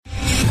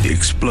the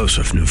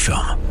explosive new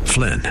film,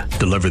 Flynn,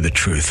 deliver the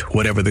truth,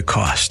 whatever the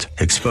cost.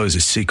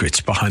 Exposes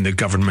secrets behind the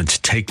government's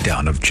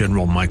takedown of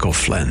General Michael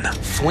Flynn.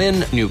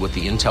 Flynn knew what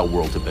the intel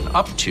world had been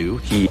up to.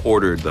 He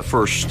ordered the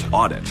first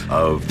audit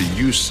of the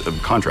use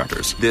of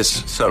contractors.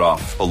 This set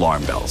off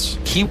alarm bells.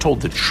 He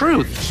told the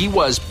truth. He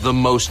was the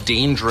most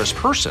dangerous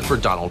person for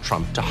Donald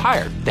Trump to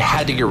hire. They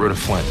had to get rid of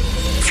Flynn.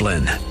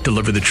 Flynn,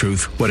 deliver the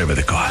truth, whatever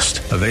the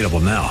cost. Available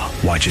now.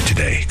 Watch it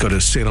today. Go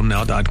to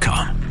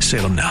salemnow.com.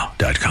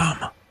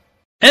 salemnow.com.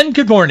 And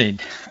good morning.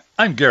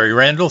 I'm Gary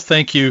Randall.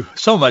 Thank you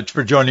so much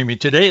for joining me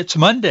today. It's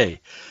Monday,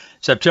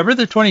 September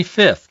the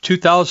 25th,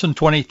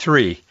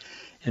 2023,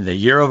 in the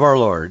year of our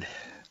Lord.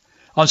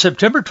 On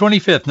September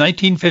 25th,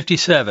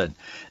 1957,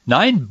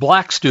 9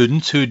 black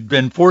students who'd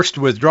been forced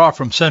to withdraw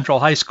from Central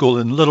High School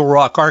in Little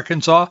Rock,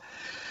 Arkansas,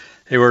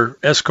 they were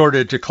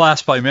escorted to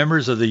class by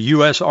members of the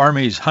U.S.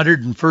 Army's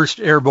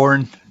 101st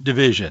Airborne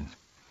Division.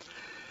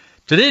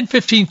 Today in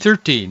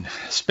 1513,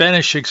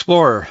 Spanish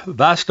explorer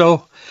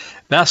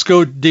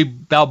Vasco de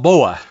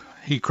Balboa,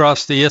 he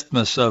crossed the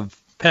Isthmus of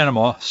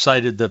Panama,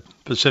 sighted the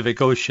Pacific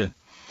Ocean.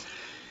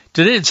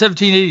 Today in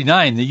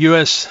 1789,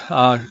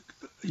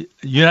 the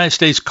United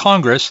States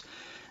Congress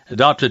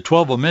adopted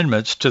 12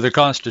 amendments to the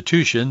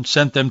Constitution,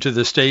 sent them to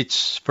the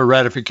states for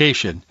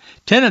ratification.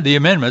 10 of the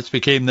amendments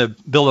became the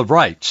Bill of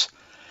Rights.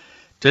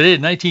 Today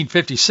in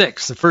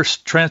 1956, the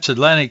first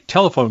transatlantic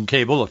telephone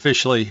cable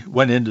officially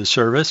went into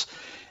service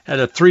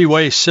at a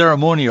 3-way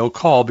ceremonial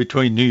call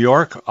between New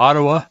York,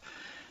 Ottawa,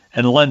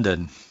 and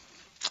London.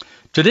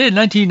 Today in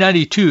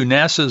 1992,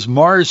 NASA's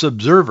Mars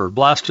Observer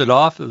blasted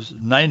off. It was a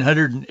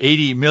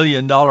 $980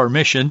 million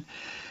mission,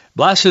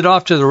 blasted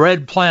off to the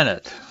red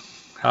planet.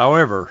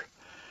 However,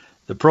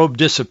 the probe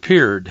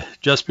disappeared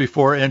just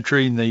before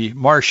entering the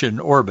Martian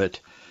orbit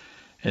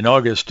in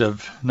August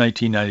of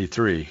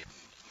 1993.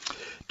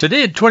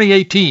 Today in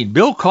 2018,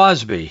 Bill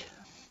Cosby,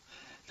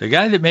 the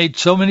guy that made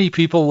so many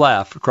people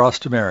laugh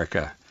across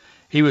America,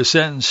 he was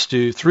sentenced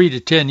to 3 to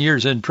 10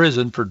 years in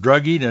prison for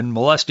drugging and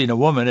molesting a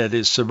woman at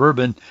his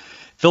suburban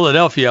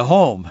Philadelphia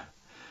home.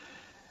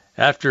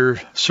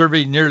 After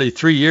serving nearly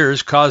 3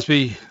 years,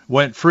 Cosby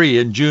went free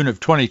in June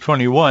of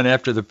 2021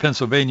 after the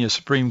Pennsylvania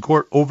Supreme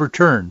Court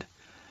overturned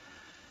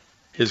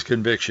his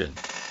conviction.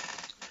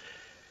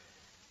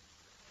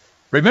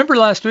 Remember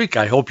last week?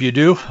 I hope you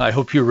do. I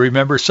hope you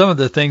remember some of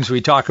the things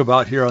we talk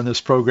about here on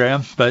this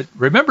program. But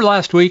remember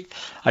last week,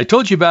 I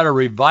told you about a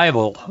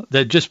revival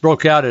that just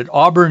broke out at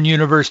Auburn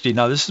University.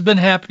 Now, this has been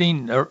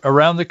happening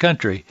around the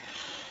country.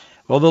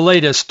 Well, the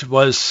latest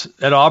was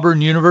at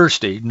Auburn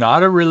University,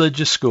 not a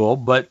religious school,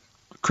 but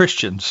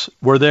Christians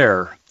were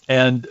there.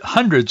 And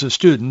hundreds of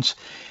students,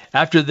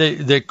 after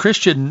the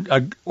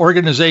Christian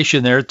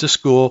organization there at the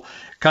school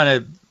kind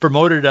of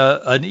promoted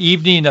an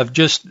evening of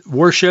just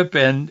worship,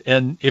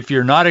 and if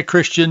you're not a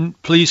Christian,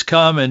 please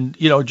come and,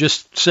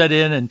 just sit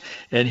in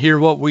and hear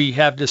what we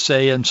have to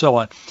say and so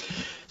on.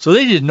 So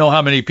they didn't know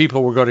how many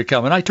people were going to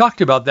come. And I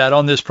talked about that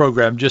on this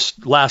program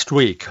just last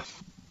week.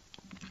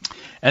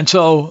 And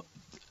so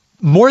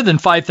more than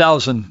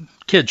 5,000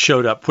 kids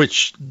showed up,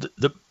 which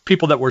the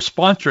people that were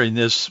sponsoring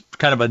this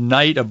kind of a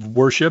night of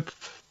worship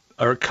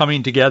or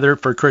coming together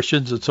for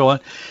Christians and so on,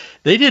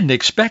 they didn't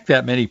expect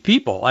that many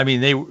people. I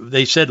mean,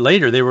 they said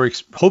later they were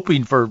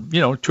hoping for,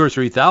 2,000 or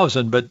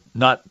 3,000, but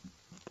not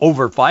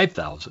over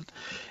 5,000.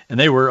 And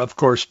they were, of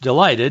course,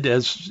 delighted,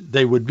 as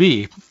they would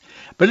be.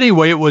 But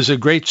anyway, it was a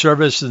great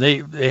service. And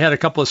they had a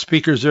couple of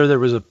speakers there. There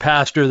was a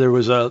pastor. There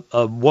was a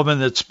woman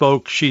that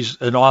spoke.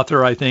 She's an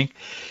author, I think.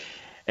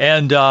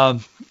 And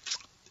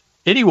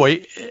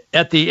anyway,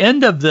 at the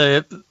end of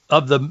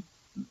the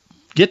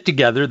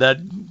get-together, that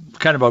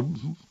kind of a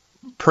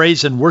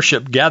praise and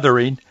worship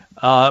gathering,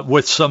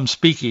 with some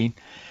speaking,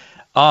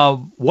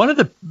 one of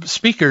the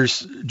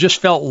speakers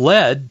just felt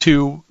led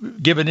to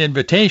give an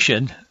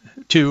invitation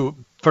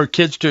for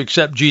kids to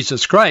accept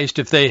Jesus Christ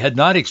if they had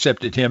not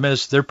accepted him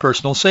as their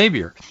personal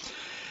Savior.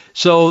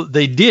 So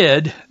they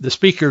did, the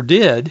speaker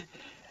did,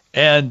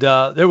 and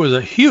there was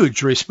a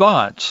huge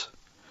response.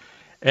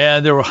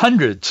 And there were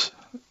hundreds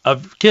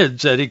of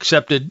kids that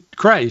accepted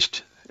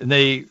Christ, and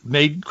they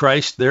made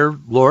Christ their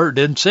Lord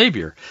and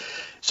Savior.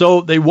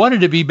 So they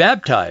wanted to be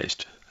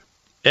baptized.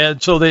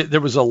 And so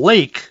there was a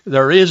lake.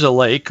 There is a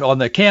lake on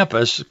the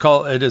campus,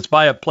 and it's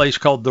by a place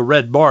called the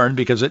Red Barn,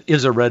 because it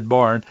is a red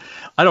barn.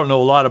 I don't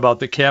know a lot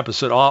about the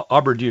campus at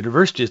Auburn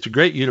University. It's a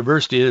great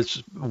university.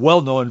 It's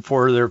well known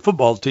for their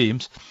football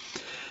teams.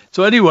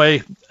 So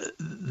anyway,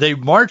 they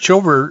march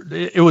over.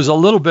 It was a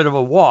little bit of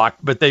a walk,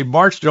 but they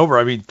marched over.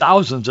 I mean,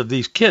 thousands of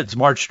these kids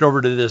marched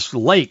over to this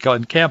lake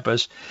on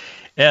campus,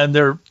 and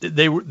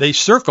they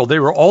circled. They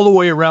were all the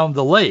way around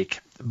the lake.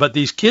 But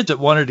these kids that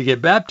wanted to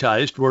get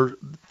baptized were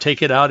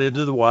taken out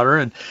into the water,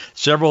 and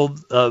several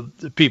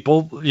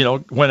people,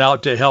 went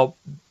out to help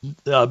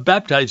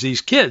baptize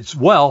these kids.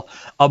 Well,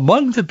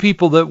 among the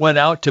people that went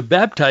out to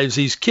baptize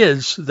these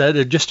kids that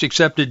had just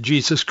accepted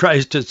Jesus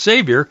Christ as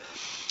Savior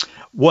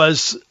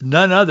was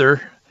none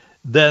other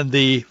than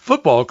the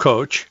football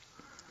coach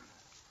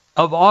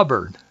of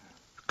Auburn,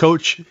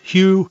 Coach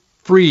Hugh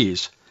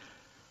Freeze.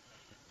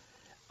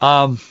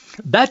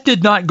 That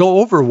did not go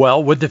over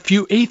well with the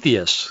few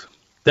atheists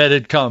that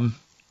had come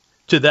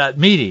to that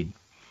meeting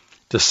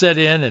to sit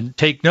in and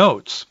take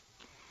notes.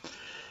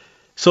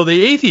 So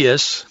the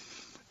atheists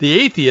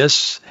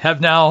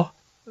have now,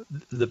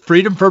 the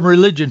Freedom from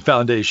Religion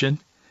Foundation,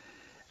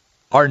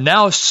 are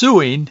now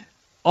suing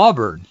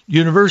Auburn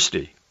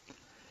University.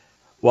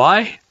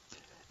 Why?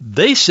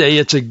 They say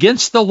it's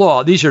against the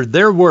law. These are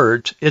their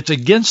words. It's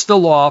against the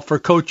law for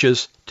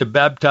coaches to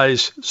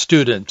baptize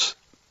students.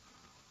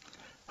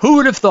 Who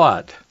would have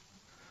thought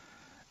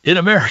in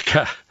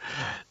America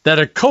that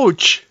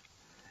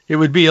it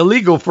would be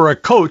illegal for a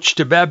coach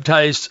to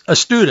baptize a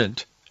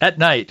student at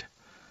night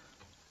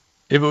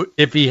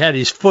if he had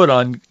his foot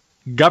on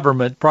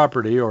government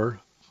property or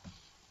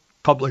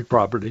public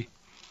property?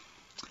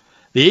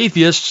 The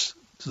atheists,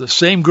 the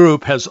same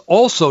group, has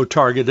also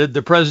targeted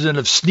the president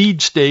of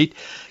Sneed State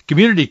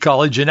Community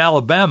College in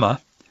Alabama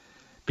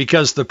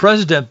because the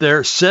president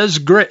there says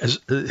grace.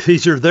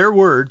 These are their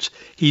words.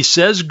 He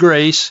says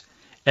grace,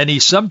 and he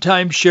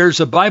sometimes shares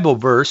a Bible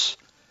verse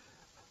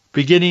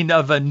beginning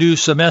of a new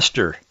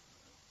semester.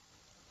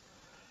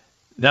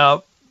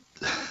 Now,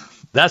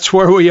 that's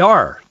where we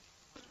are.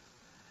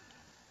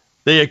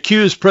 They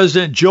accuse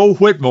President Joe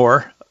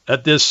Whitmore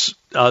at this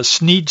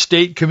Sneed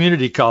State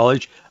Community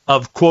College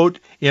of, quote,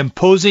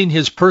 imposing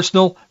his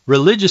personal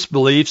religious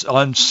beliefs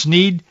on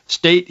Sneed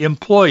State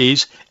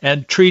employees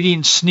and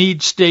treating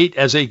Sneed State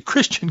as a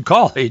Christian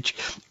college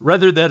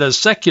rather than a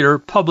secular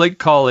public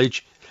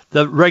college,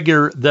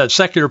 the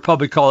secular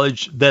public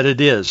college that it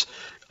is,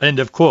 end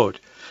of quote.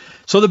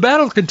 So the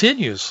battle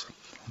continues,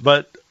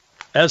 but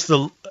as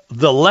the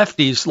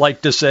lefties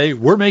like to say,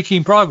 we're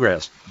making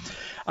progress.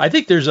 I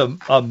think there's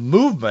a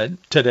movement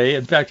today.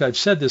 In fact, I've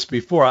said this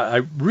before.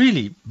 I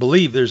really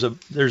believe there's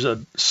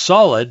a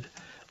solid,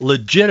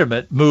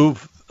 legitimate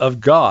move of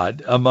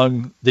God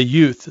among the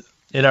youth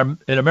in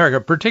America,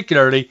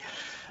 particularly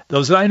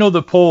those. I know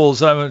the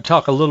polls. I'm going to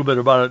talk a little bit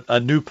about a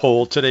new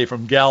poll today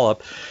from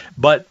Gallup,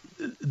 but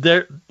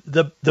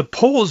the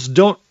polls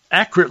don't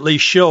accurately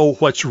show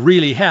what's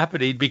really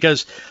happening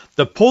because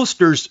the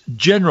pollsters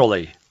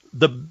generally,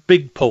 the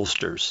big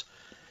pollsters,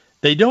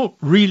 they don't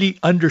really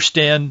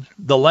understand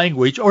the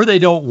language, or they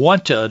don't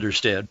want to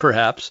understand,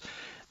 perhaps,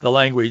 the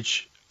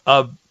language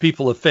of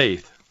people of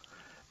faith.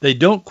 They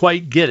don't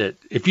quite get it.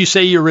 If you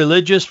say you're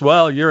religious,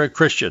 well, you're a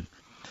Christian.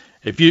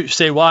 If you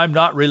say, well, I'm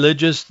not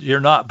religious, you're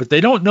not. But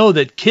they don't know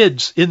that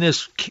kids in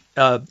this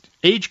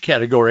age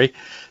category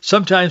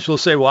sometimes will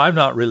say, well, I'm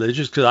not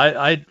religious because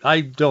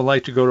I don't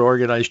like to go to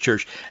organized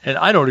church. And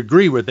I don't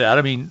agree with that.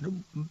 I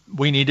mean,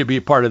 we need to be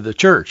a part of the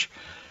church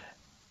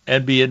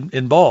and be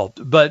involved.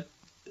 But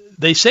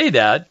they say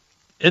that,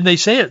 and they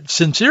say it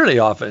sincerely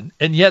often,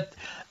 and yet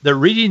they're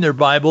reading their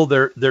Bible.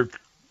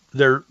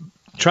 They're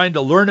trying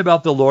to learn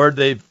about the Lord.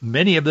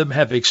 Many of them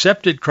have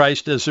accepted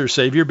Christ as their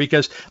Savior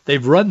because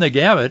they've run the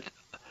gamut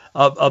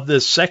of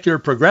this secular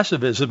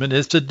progressivism, and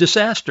it's a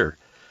disaster.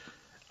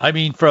 I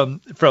mean,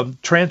 from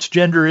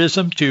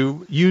transgenderism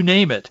to you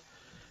name it,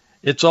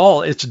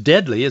 it's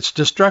deadly, it's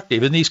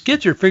destructive, and these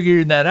kids are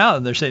figuring that out,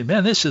 and they're saying,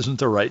 man, this isn't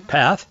the right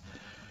path,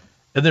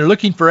 and they're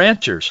looking for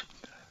answers,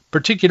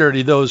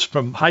 particularly those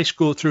from high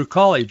school through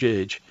college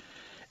age,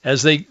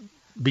 as they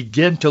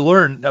begin to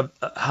learn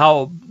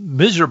how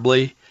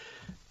miserably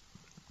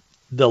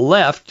the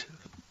left,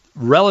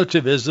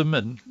 relativism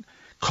and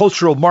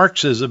cultural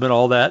Marxism and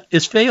all that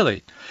is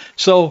failing.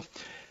 So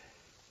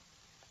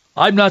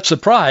I'm not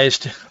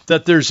surprised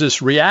that there's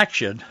this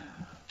reaction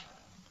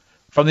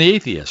from the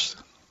atheists.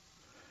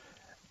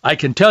 I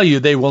can tell you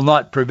they will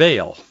not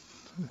prevail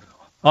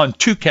on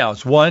two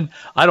counts. One,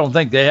 I don't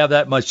think they have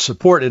that much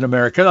support in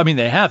America. I mean,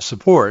 they have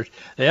support.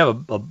 They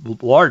have a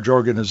large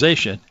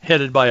organization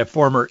headed by a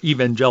former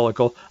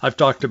evangelical. I've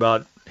talked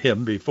about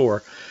him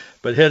before,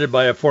 but headed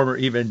by a former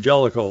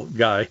evangelical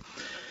guy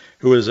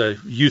who was a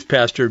youth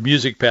pastor,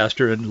 music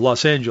pastor in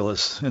Los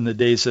Angeles in the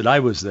days that I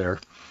was there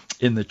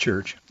in the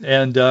church.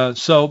 And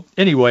so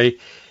anyway,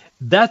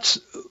 that's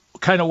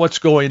kind of what's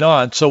going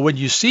on. So when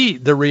you see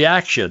the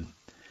reaction,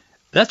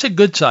 that's a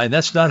good sign.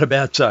 That's not a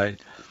bad sign.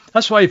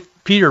 That's why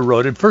Peter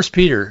wrote in 1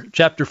 Peter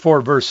chapter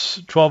 4,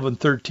 verse 12 and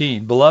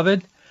 13,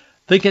 Beloved,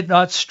 think it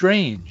not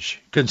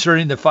strange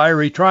concerning the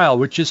fiery trial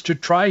which is to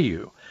try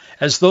you,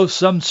 as though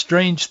some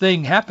strange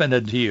thing happened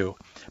unto you.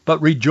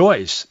 But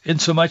rejoice,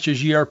 insomuch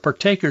as ye are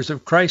partakers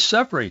of Christ's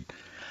suffering,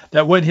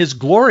 that when his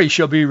glory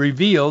shall be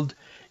revealed,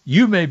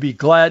 you may be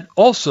glad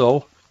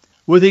also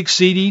with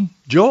exceeding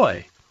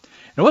joy.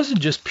 It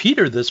wasn't just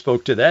Peter that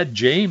spoke to that.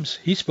 James,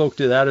 he spoke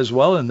to that as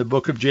well in the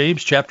book of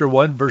James, chapter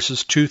 1,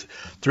 verses 2,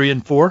 3,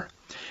 and 4.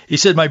 He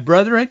said, My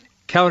brethren,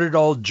 count it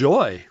all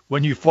joy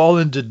when you fall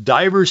into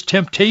divers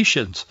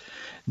temptations,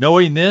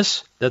 knowing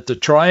this, that the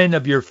trying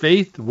of your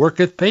faith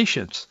worketh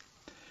patience.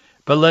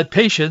 But let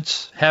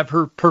patience have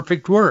her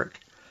perfect work,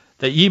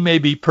 that ye may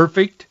be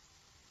perfect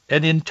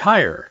and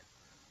entire,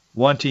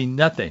 wanting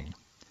nothing.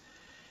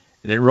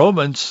 And in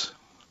Romans,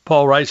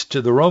 Paul writes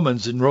to the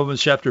Romans in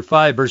Romans chapter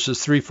 5,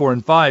 verses 3, 4,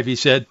 and 5, he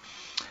said,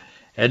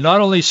 And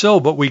not only so,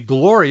 but we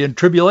glory in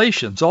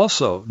tribulations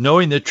also,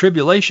 knowing that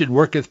tribulation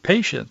worketh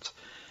patience,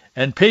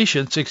 and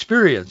patience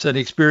experience, and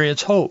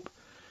experience hope.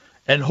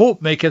 And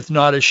hope maketh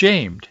not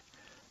ashamed,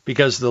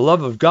 because the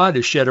love of God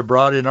is shed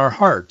abroad in our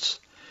hearts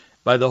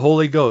by the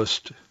Holy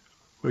Ghost,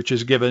 which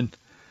is given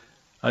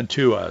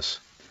unto us.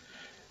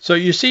 So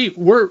you see,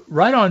 we're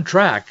right on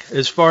track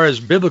as far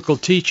as biblical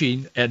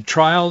teaching and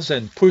trials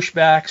and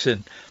pushbacks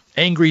and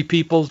angry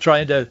people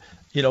trying to,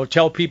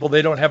 tell people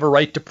they don't have a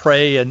right to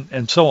pray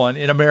and so on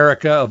in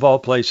America, of all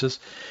places.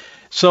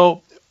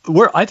 So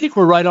I think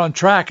we're right on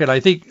track, and I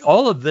think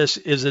all of this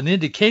is an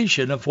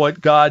indication of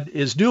what God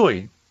is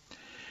doing.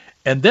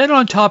 And then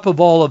on top of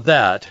all of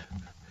that,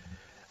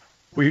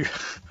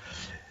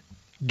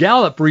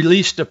 Gallup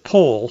released a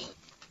poll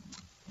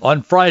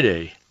on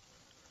Friday,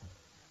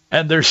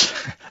 and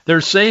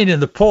they're saying in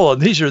the poll,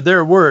 and these are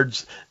their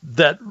words,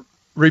 that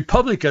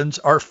Republicans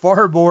are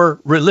far more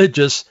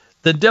religious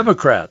than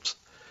Democrats.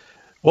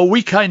 Well,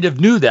 we kind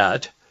of knew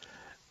that,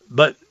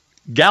 but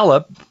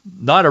Gallup,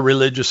 not a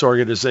religious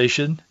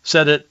organization,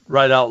 said it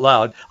right out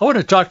loud. I want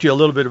to talk to you a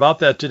little bit about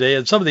that today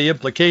and some of the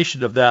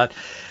implication of that,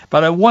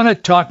 but I want to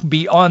talk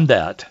beyond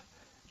that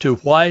to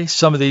why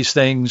some of these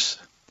things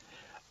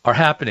are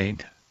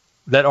happening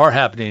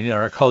in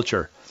our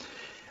culture.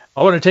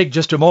 I want to take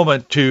just a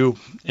moment to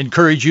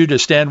encourage you to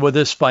stand with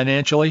us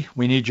financially.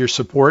 We need your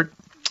support.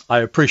 I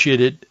appreciate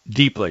it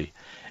deeply.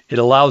 It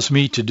allows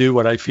me to do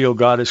what I feel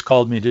God has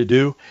called me to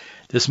do.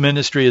 This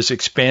ministry is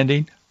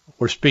expanding.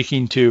 We're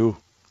speaking to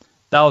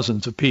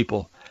thousands of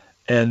people,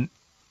 and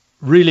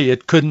really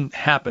it couldn't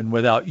happen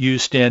without you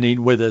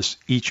standing with us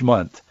each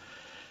month.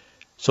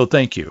 So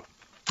thank you.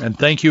 And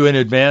thank you in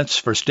advance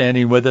for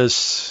standing with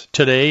us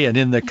today and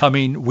in the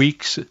coming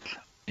weeks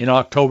in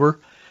October.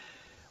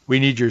 We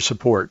need your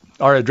support.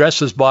 Our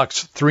address is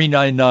Box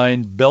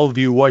 399,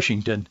 Bellevue,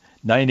 Washington,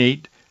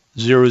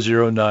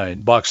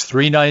 98009. Box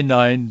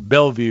 399,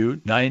 Bellevue,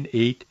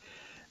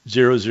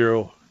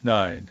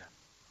 98009.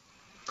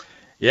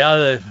 Yeah,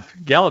 the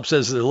Gallup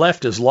says the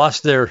left has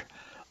lost their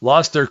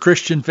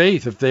Christian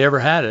faith, if they ever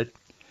had it.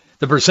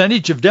 The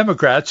percentage of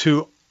Democrats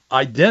who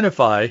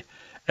identify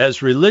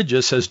as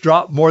religious has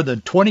dropped more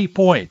than 20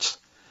 points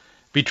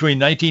between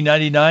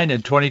 1999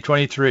 and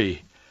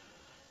 2023.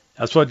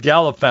 That's what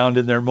Gallup found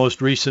in their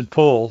most recent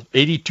poll.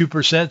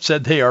 82%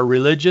 said they are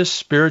religious,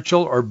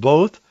 spiritual, or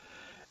both.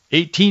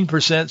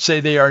 18% say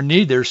they are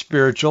neither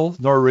spiritual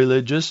nor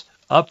religious,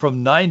 up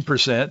from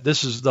 9%.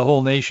 This is the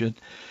whole nation.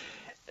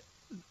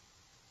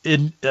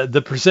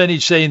 The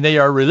percentage saying they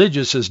are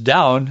religious is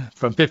down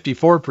from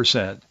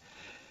 54%.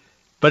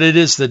 But it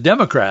is the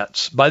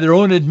Democrats, by their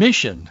own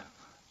admission,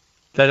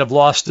 that have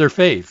lost their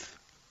faith.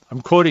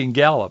 I'm quoting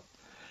Gallup.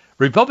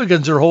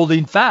 Republicans are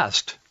holding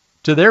fast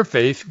to their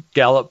faith,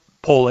 Gallup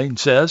polling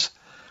says.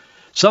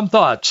 Some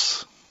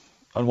thoughts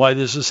on why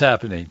this is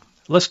happening.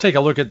 Let's take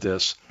a look at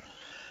this.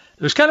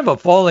 There's kind of a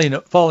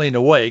falling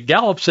away.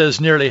 Gallup says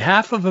nearly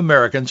half of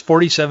Americans,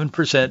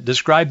 47%,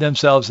 describe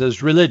themselves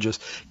as religious.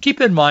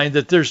 Keep in mind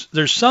that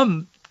there's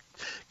some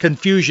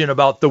confusion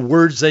about the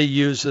words they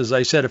use, as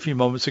I said a few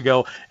moments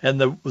ago, and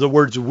the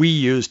words we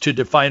use to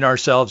define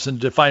ourselves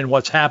and define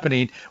what's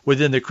happening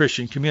within the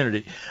Christian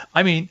community.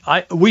 I mean,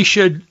 we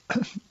should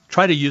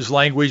try to use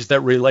language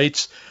that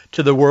relates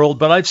to the world,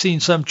 but I've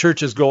seen some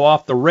churches go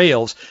off the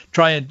rails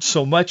trying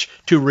so much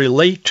to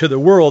relate to the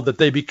world that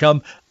they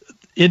become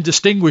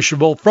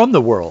indistinguishable from the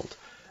world.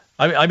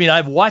 I mean,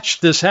 I've watched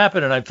this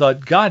happen, and I've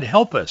thought, God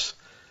help us,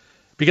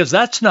 because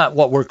that's not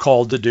what we're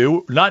called to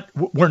do.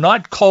 We're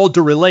not called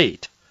to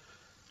relate,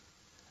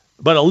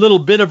 but a little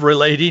bit of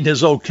relating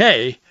is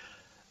okay.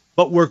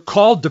 But we're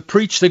called to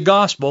preach the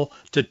gospel,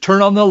 to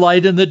turn on the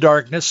light in the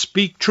darkness,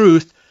 speak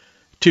truth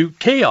to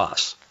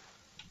chaos.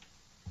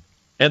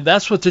 And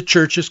that's what the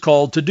church is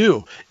called to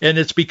do. And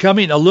it's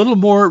becoming a little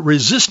more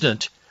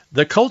resistant,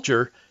 the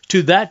culture,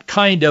 to that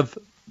kind of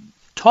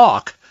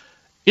talk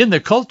in the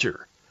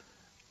culture.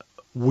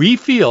 We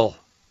feel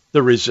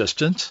the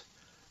resistance.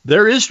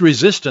 There is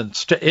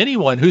resistance to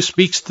anyone who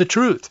speaks the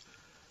truth.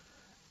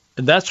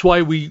 And that's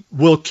why we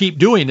will keep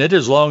doing it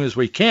as long as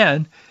we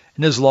can,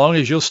 and as long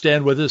as you'll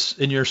stand with us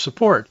in your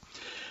support.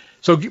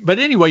 But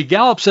anyway,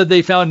 Gallup said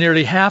they found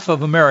nearly half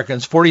of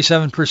Americans,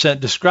 47%,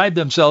 describe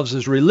themselves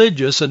as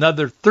religious.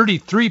 Another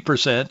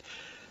 33%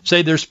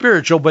 say they're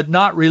spiritual but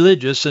not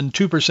religious, and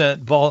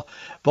 2%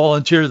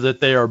 volunteer that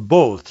they are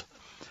both.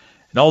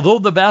 And although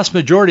the vast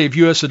majority of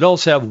U.S.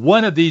 adults have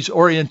one of these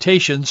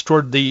orientations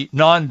toward the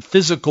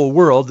non-physical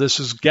world,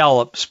 this is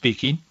Gallup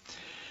speaking,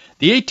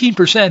 the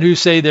 18% who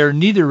say they're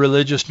neither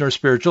religious nor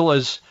spiritual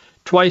is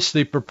twice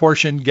the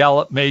proportion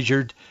Gallup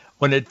measured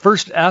when it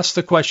first asked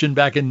the question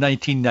back in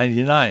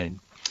 1999.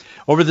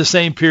 Over the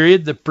same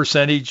period, the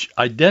percentage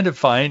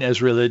identifying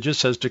as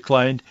religious has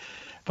declined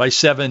by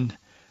 7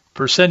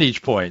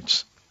 percentage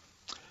points.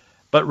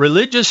 But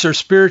religious or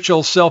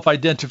spiritual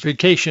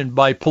self-identification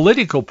by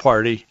political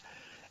party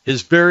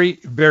is very,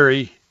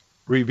 very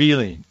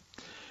revealing.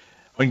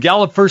 When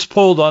Gallup first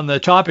polled on the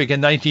topic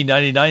in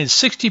 1999,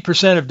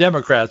 60% of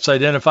Democrats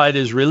identified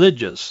as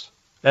religious.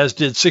 as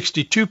did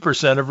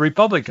 62% of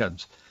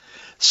Republicans.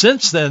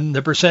 Since then,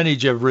 the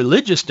percentage of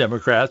religious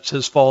Democrats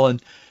has fallen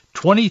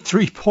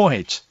 23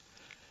 points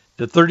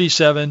to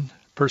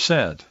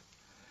 37%.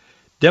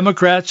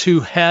 Democrats who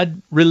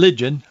had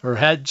religion or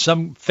had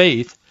some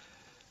faith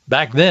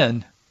back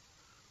then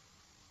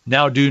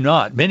now do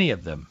not, many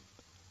of them.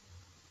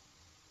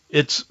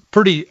 It's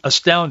pretty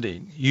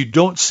astounding. You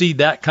don't see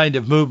that kind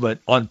of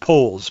movement on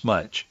polls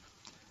much.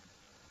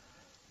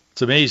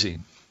 It's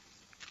amazing.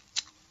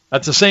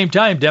 At the same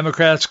time,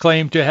 Democrats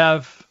claim to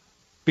have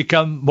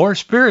become more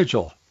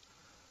spiritual.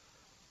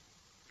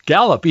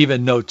 Gallup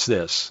even notes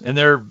this in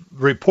their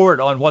report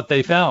on what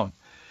they found.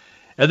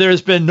 And there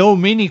has been no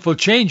meaningful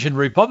change in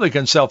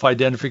Republican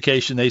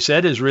self-identification, they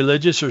said, as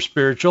religious or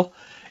spiritual.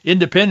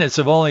 Independents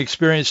have only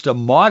experienced a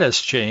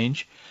modest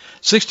change.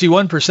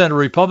 61% of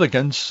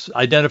Republicans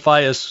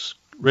identify as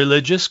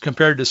religious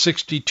compared to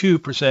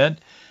 62%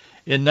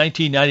 in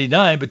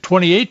 1999, but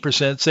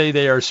 28% say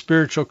they are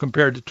spiritual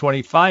compared to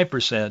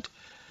 25%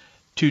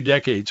 2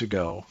 decades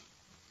ago.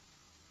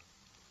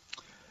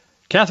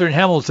 Catherine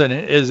Hamilton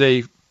is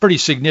a pretty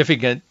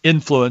significant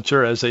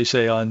influencer, as they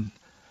say, on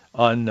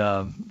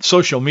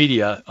social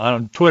media,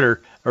 on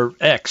Twitter, or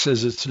X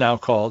as it's now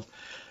called.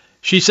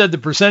 She said the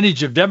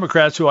percentage of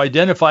Democrats who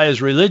identify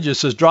as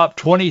religious has dropped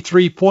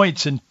 23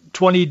 points in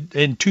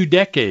 2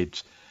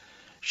 decades.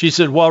 She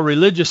said while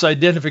religious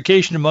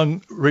identification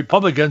among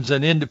Republicans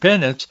and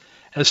independents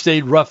has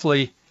stayed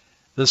roughly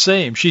the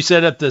same. She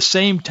said at the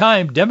same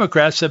time,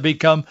 Democrats have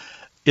become,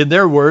 in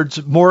their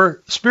words,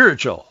 more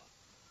spiritual.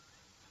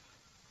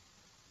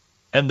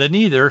 And the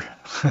neither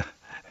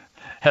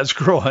has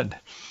grown.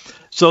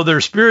 So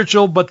they're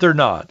spiritual, but they're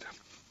not.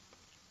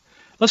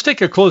 Let's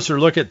take a closer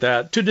look at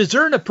that. To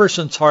discern a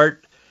person's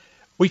heart,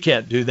 we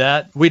can't do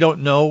that. We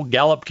don't know.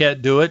 Gallup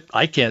can't do it.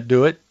 I can't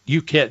do it.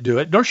 You can't do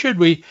it. Nor should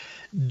we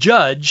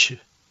judge,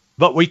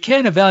 but we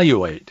can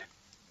evaluate.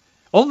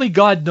 Only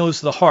God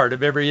knows the heart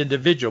of every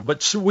individual,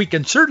 but we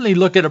can certainly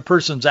look at a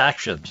person's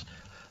actions,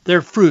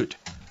 their fruit,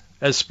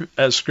 as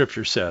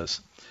Scripture says.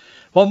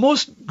 While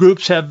most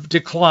groups have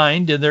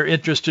declined in their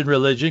interest in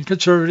religion,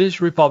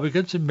 conservatives,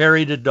 Republicans, and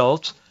married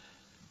adults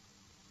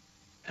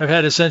have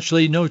had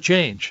essentially no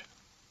change.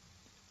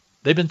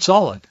 They've been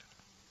solid.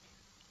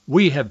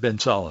 We have been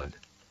solid.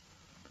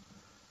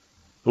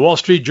 The Wall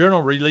Street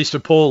Journal released a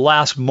poll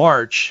last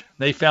March.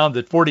 They found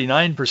that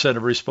 49%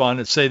 of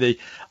respondents say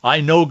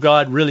I know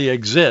God really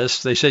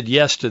exists. They said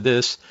yes to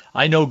this.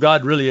 I know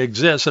God really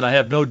exists, and I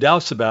have no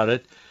doubts about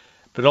it.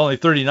 But only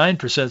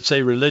 39%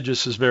 say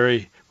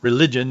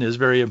religion is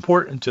very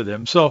important to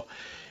them. So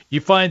you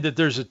find that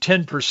there's a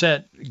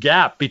 10%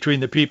 gap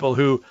between the people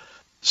who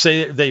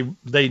say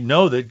they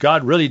know that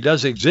God really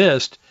does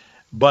exist,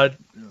 but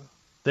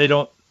they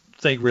don't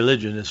think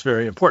religion is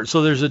very important.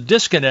 So there's a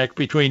disconnect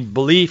between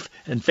belief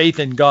and faith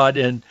in God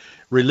and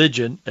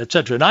religion,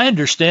 etc. And I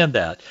understand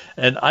that.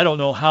 And I don't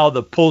know how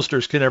the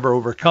pollsters can ever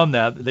overcome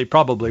that. They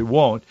probably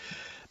won't.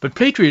 But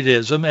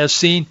patriotism has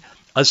seen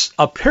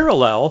a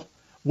parallel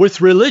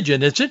with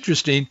religion. It's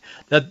interesting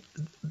that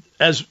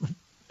as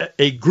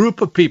a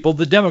group of people,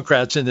 the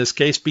Democrats in this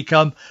case,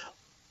 become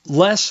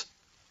less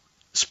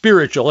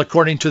spiritual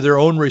according to their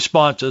own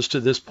responses to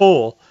this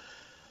poll,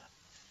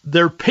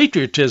 their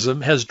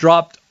patriotism has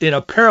dropped in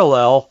a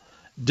parallel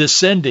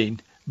descending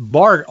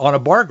bar on a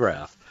bar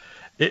graph.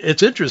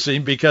 It's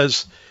interesting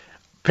because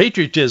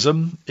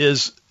patriotism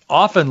is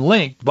often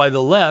linked by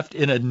the left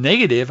in a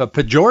negative, a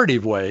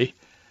pejorative way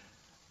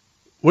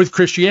with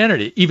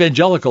Christianity,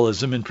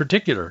 evangelicalism in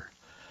particular.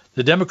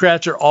 The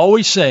Democrats are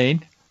always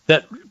saying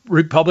that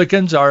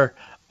Republicans are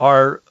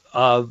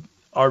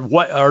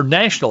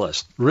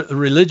nationalists,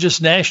 religious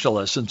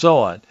nationalists, and so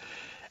on.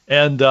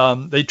 And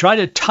they try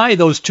to tie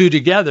those two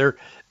together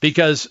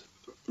because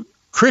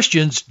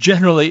Christians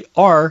generally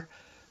are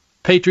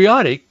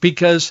patriotic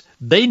because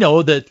they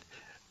know that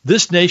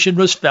this nation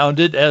was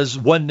founded as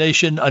one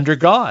nation under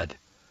God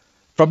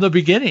from the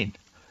beginning.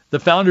 The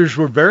founders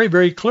were very,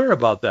 very clear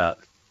about that.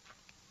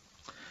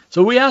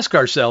 So we ask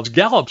ourselves,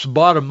 Gallup's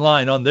bottom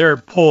line on their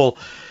poll,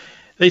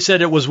 they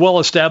said it was well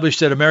established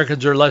that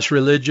Americans are less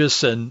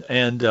religious and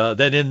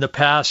that in the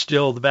past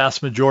still the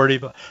vast majority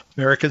of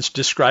Americans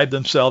describe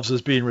themselves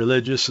as being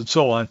religious and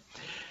so on.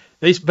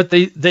 But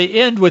they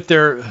end with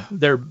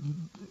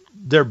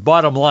their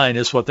bottom line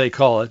is what they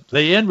call it.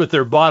 They end with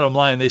their bottom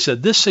line. They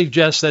said this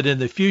suggests that in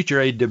the future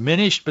a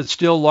diminished but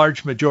still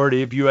large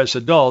majority of U.S.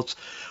 adults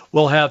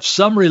will have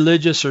some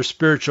religious or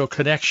spiritual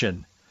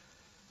connection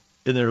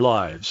in their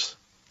lives.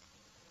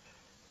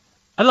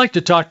 I'd like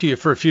to talk to you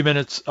for a few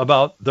minutes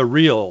about the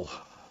real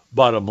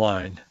bottom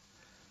line.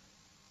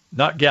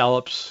 Not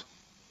Gallup's,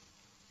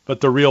 but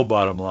the real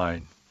bottom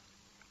line.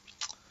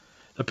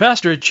 The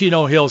pastor at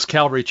Chino Hills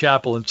Calvary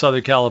Chapel in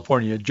Southern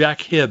California,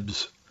 Jack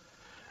Hibbs,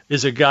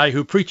 is a guy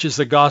who preaches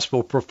the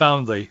gospel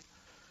profoundly,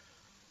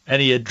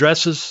 and he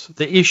addresses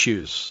the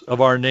issues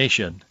of our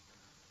nation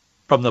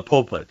from the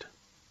pulpit.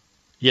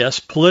 Yes,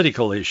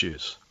 political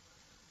issues,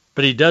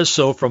 but he does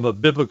so from a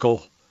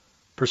biblical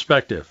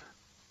perspective.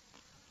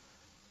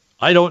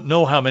 I don't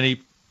know how many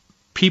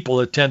people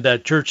attend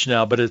that church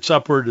now, but it's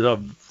upward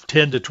of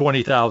 10 to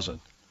 20,000.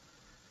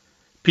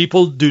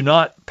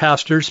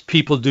 Pastors,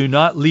 people do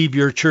not leave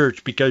your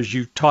church because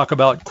you talk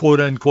about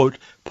quote-unquote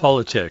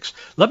politics.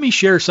 Let me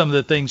share some of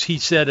the things he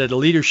said at a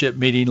leadership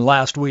meeting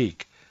last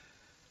week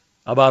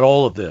about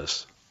all of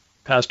this.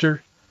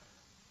 Pastor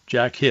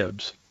Jack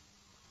Hibbs.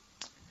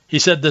 He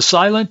said, the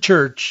silent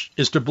church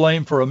is to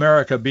blame for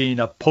America being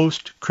a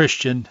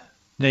post-Christian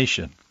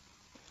nation.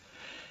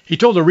 He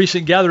told a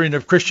recent gathering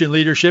of Christian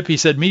leadership, he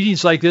said,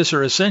 meetings like this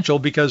are essential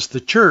because the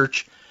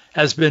church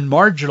has been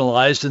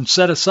marginalized and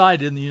set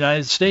aside in the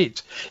United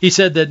States. He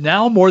said that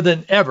now more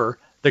than ever,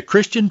 the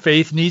Christian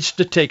faith needs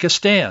to take a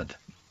stand.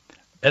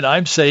 And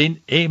I'm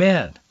saying,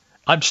 amen.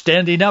 I'm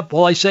standing up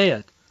while I say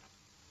it.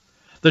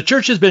 The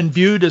church has been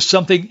viewed as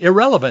something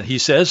irrelevant, he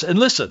says. And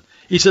listen,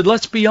 he said,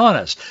 let's be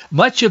honest.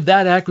 Much of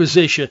that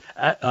accusation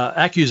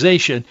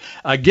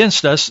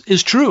against us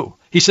is true.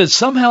 He said,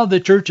 somehow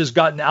the church has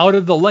gotten out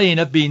of the lane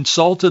of being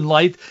salt and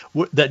light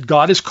that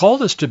God has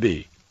called us to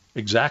be.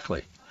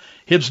 Exactly.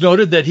 Hibbs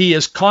noted that he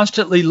is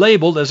constantly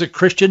labeled as a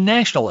Christian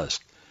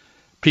nationalist.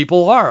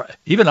 People are.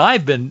 Even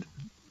I've been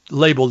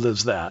labeled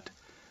as that.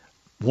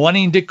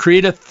 Wanting to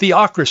create a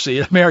theocracy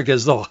in America,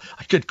 as though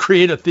I could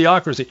create a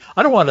theocracy.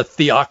 I don't want a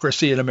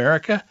theocracy in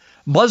America.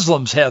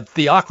 Muslims have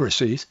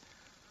theocracies.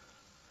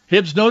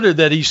 Hibbs noted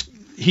that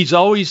he's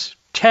always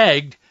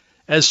tagged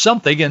as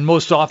something, and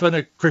most often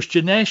a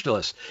Christian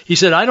nationalist. He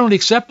said, I don't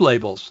accept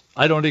labels.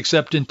 I don't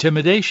accept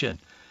intimidation.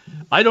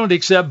 I don't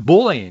accept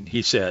bullying,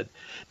 he said.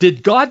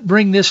 Did God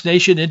bring this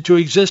nation into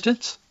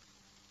existence?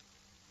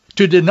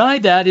 To deny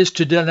that is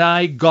to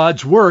deny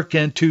God's work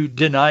and to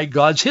deny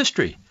God's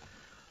history.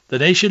 The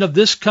nation of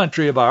this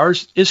country of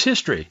ours is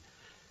history.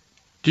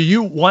 Do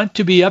you want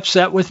to be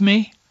upset with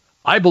me?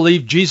 I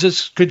believe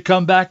Jesus could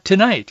come back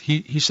tonight.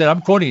 He said,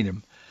 I'm quoting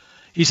him.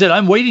 He said,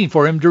 I'm waiting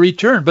for him to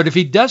return. But if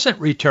he doesn't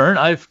return,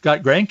 I've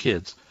got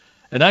grandkids.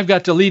 And I've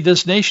got to leave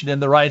this nation in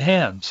the right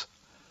hands.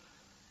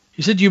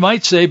 He said, you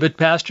might say, but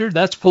Pastor,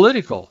 that's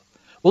political.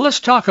 Well,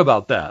 let's talk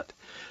about that.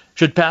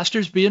 Should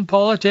pastors be in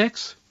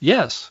politics?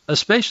 Yes,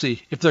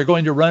 especially if they're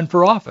going to run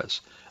for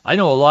office. I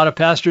know a lot of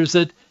pastors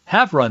that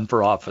have run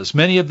for office.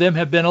 Many of them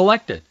have been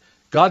elected.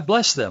 God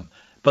bless them.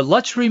 But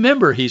let's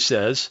remember, he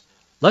says,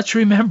 let's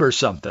remember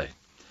something.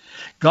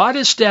 God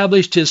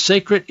established his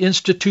sacred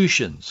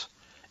institutions.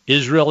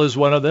 Israel is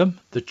one of them.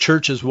 The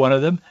church is one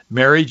of them.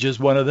 Marriage is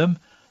one of them.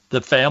 The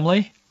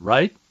family,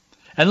 right?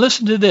 And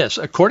listen to this.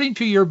 According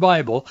to your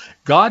Bible,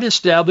 God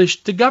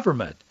established the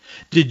government.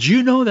 Did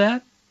you know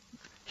that?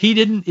 He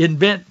didn't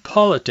invent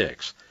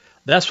politics.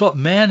 That's what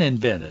man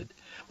invented.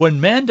 When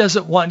man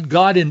doesn't want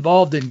God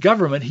involved in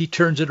government, he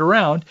turns it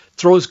around,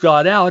 throws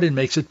God out, and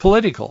makes it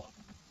political.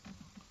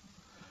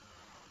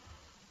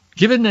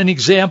 Given an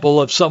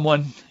example of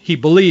someone he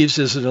believes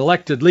is an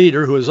elected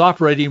leader who is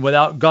operating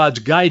without God's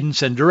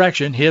guidance and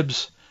direction,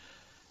 Hibbs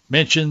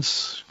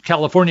mentions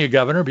California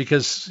governor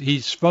because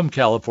he's from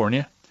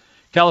California.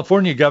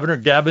 California Governor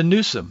Gavin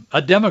Newsom,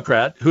 a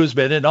Democrat who has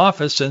been in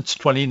office since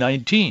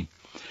 2019.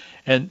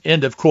 And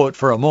end of quote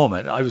for a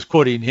moment. I was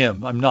quoting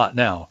him. I'm not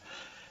now.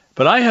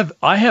 But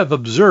I have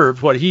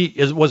observed what he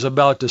was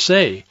about to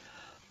say,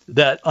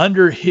 that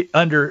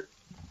under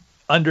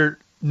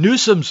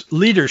Newsom's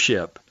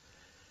leadership,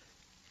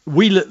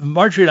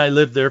 Marjorie and I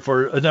lived there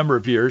for a number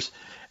of years,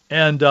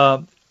 and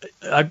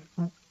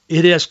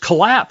it has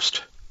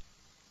collapsed.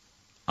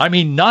 I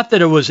mean, not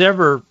that it was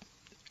ever,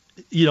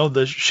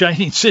 the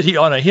shining city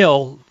on a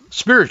hill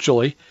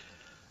spiritually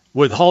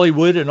with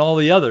Hollywood and all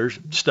the other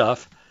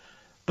stuff,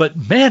 but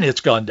man,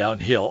 it's gone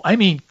downhill. I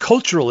mean,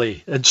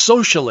 culturally and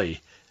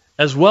socially,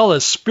 as well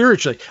as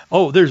spiritually.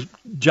 Oh, there's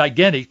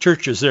gigantic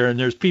churches there, and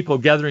there's people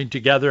gathering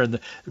together, and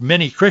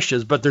many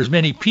Christians, but there's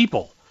many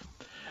people.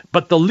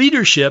 But the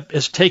leadership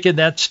has taken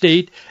that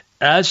state,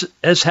 as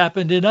has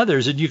happened in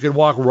others. And you can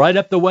walk right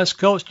up the West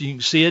Coast. You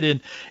can see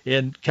it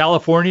in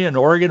California and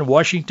Oregon and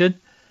Washington.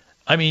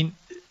 I mean,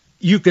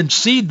 you can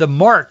see the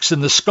marks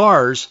and the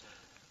scars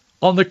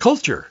on the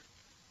culture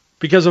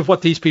because of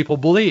what these people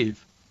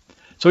believe.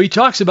 So he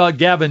talks about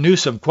Gavin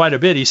Newsom quite a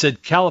bit. He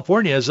said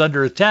California is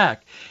under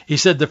attack. He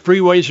said the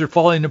freeways are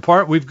falling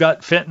apart. We've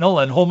got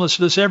fentanyl and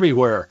homelessness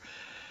everywhere.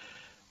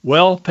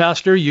 Well,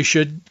 Pastor, you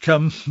should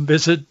come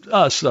visit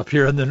us up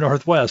here in the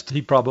Northwest.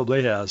 He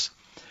probably has.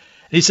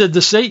 He said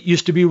the state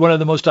used to be one of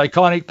the most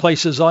iconic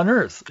places on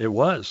earth. It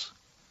was.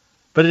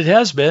 But it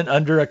has been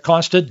under a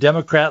constant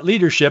Democrat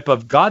leadership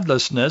of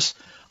godlessness,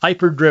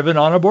 hyper-driven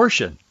on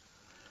abortion.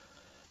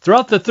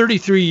 Throughout the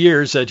 33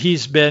 years that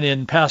he's been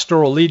in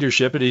pastoral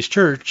leadership at his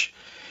church,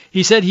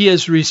 he said he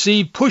has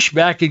received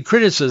pushback and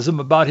criticism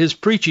about his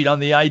preaching on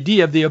the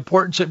idea of the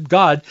importance of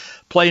God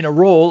playing a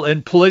role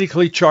in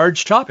politically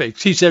charged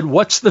topics. He said,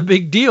 what's the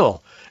big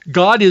deal?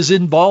 God is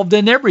involved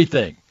in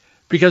everything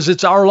because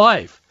it's our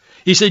life.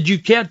 He said, you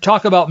can't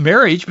talk about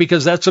marriage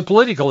because that's a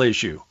political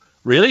issue.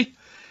 Really?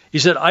 He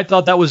said, I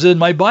thought that was in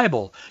my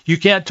Bible. You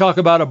can't talk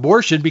about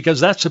abortion because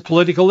that's a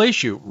political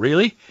issue.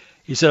 Really?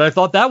 He said, I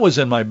thought that was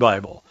in my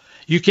Bible.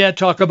 You can't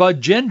talk about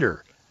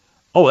gender.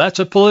 Oh, that's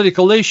a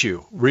political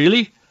issue.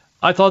 Really?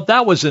 I thought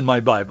that was in my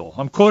Bible.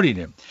 I'm quoting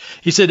him.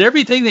 He said,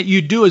 everything that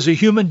you do as a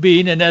human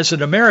being and as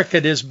an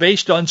American is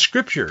based on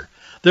Scripture.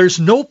 There's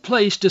no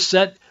place to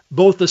set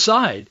both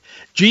aside.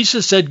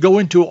 Jesus said, go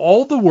into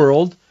all the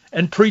world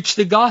and preach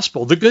the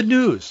gospel, the good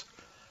news.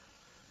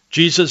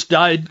 Jesus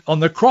died on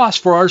the cross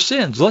for our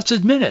sins. Let's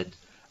admit it.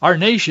 Our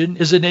nation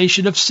is a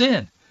nation of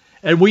sin,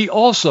 and we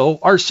also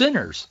are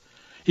sinners.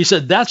 He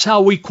said that's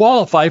how we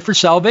qualify for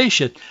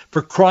salvation,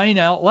 for crying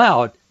out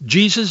loud.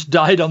 Jesus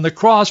died on the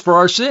cross for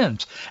our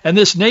sins, and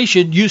this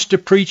nation used to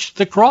preach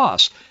the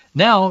cross.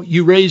 Now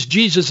you raise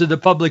Jesus in the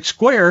public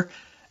square,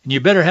 and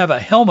you better have a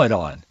helmet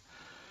on.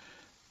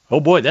 Oh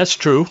boy, that's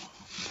true,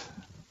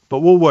 but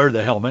we'll wear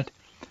the helmet.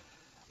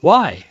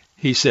 Why?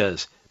 He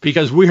says,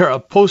 because we are a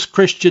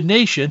post-Christian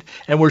nation,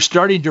 and we're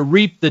starting to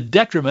reap the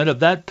detriment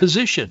of that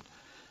position.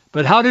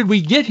 But how did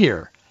we get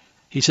here?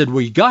 He said,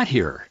 we got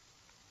here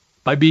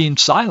by being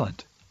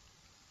silent.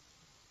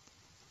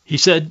 He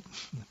said,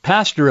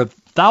 pastor of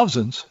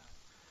thousands,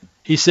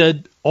 he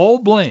said, all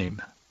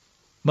blame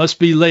must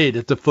be laid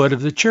at the foot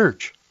of the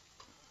church.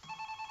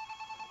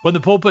 When the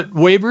pulpit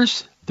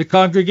wavers, the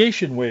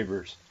congregation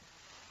wavers.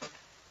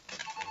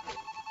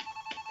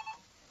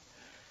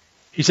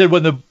 He said,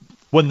 when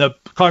the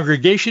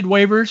congregation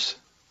wavers,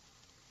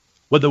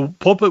 when the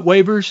pulpit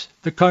wavers,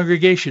 the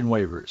congregation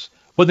wavers.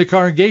 When the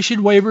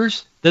congregation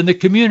wavers, then the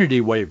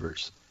community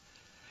wavers.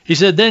 He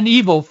said, then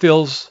evil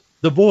fills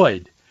the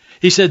void.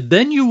 He said,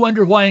 then you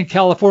wonder why in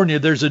California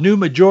there's a new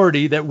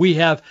majority that we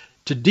have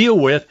to deal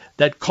with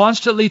that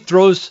constantly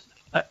throws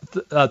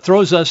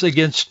us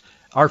against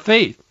our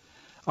faith,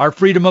 our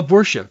freedom of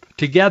worship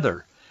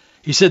together.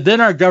 He said, then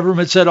our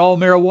government said all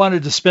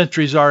marijuana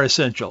dispensaries are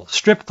essential.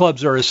 Strip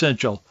clubs are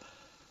essential.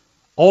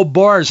 All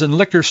bars and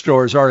liquor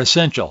stores are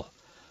essential.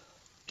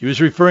 He was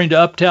referring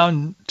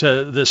to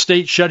the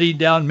state shutting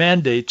down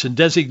mandates and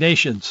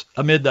designations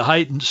amid the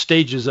heightened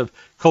stages of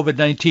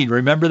COVID-19.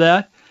 Remember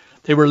that?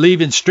 They were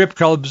leaving strip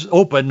clubs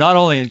open, not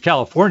only in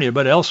California,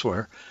 but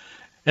elsewhere,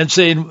 and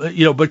saying,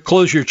 but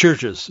close your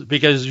churches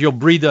because you'll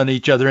breathe on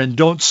each other and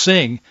don't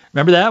sing.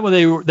 Remember that? When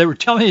they were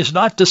telling us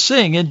not to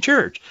sing in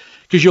church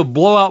because you'll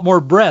blow out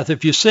more breath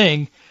if you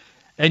sing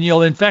and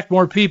you'll infect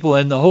more people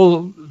and the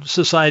whole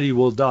society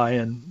will die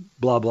and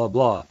blah, blah,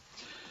 blah.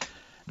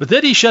 But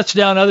then he shuts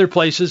down other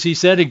places, he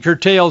said, and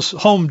curtails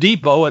Home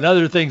Depot and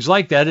other things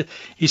like that.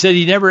 He said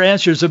he never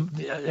answers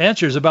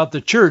about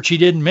the church. He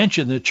didn't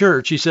mention the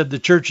church. He said the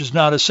church is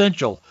not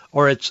essential,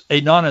 or it's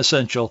a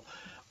non-essential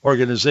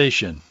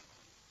organization.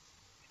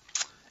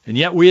 And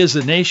yet we as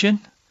a nation,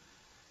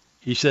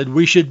 he said,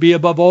 we should be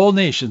above all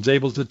nations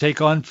able to take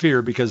on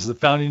fear because the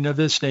founding of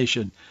this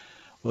nation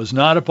was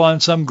not upon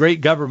some great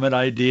government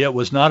idea. It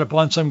was not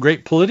upon some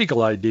great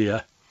political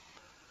idea.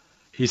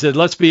 He said,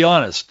 let's be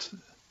honest.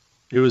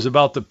 It was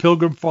about the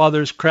Pilgrim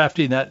Fathers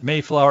crafting that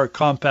Mayflower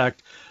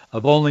Compact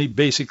of only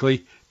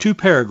basically 2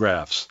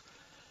 paragraphs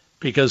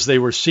because they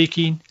were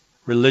seeking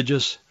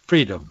religious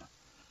freedom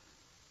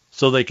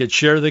so they could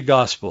share the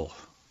gospel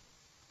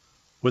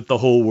with the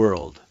whole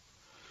world.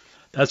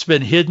 That's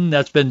been hidden,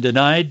 that's been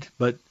denied,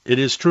 but it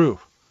is true.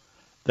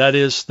 That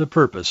is the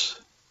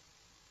purpose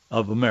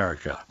of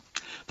America.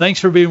 Thanks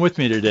for being with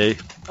me today.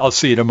 I'll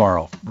see you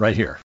tomorrow right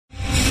here.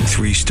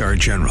 3-star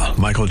General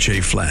Michael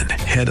J. Flynn,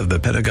 head of the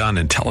Pentagon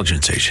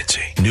Intelligence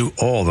Agency, knew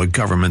all the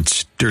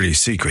government's dirty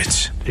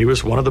secrets. He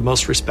was one of the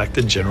most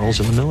respected generals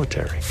in the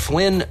military.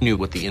 Flynn knew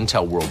what the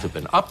intel world had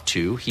been up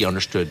to. He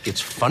understood its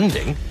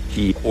funding.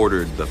 He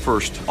ordered the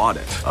first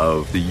audit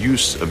of the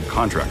use of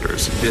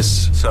contractors.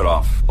 This set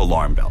off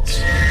alarm bells.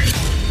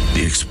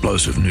 The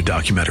explosive new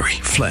documentary,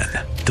 Flynn,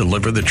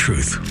 Deliver the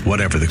Truth,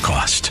 Whatever the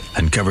Cost,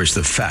 uncovers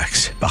the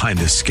facts behind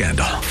this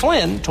scandal.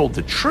 Flynn told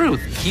the truth.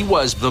 He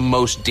was the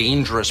most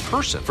dangerous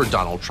person for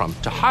Donald Trump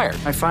to hire.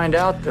 I find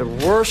out the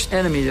worst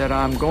enemy that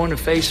I'm going to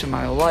face in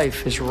my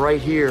life is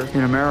right here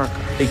in America.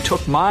 They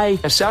took my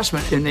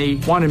assessment and they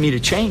wanted me to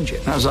change it.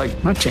 And I was like,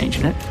 I'm not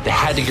changing it. They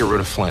had to get rid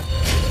of Flynn.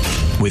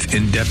 With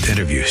in-depth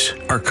interviews,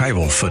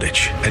 archival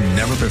footage, and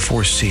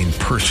never-before-seen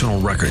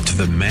personal records of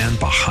the man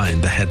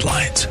behind the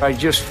headlines. I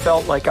just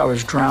felt like I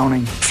was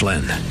drowning.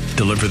 Flynn,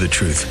 Deliver the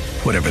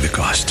Truth, Whatever the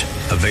Cost.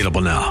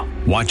 Available now.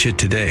 Watch it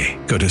today.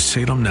 Go to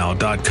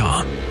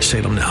salemnow.com.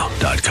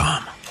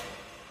 salemnow.com.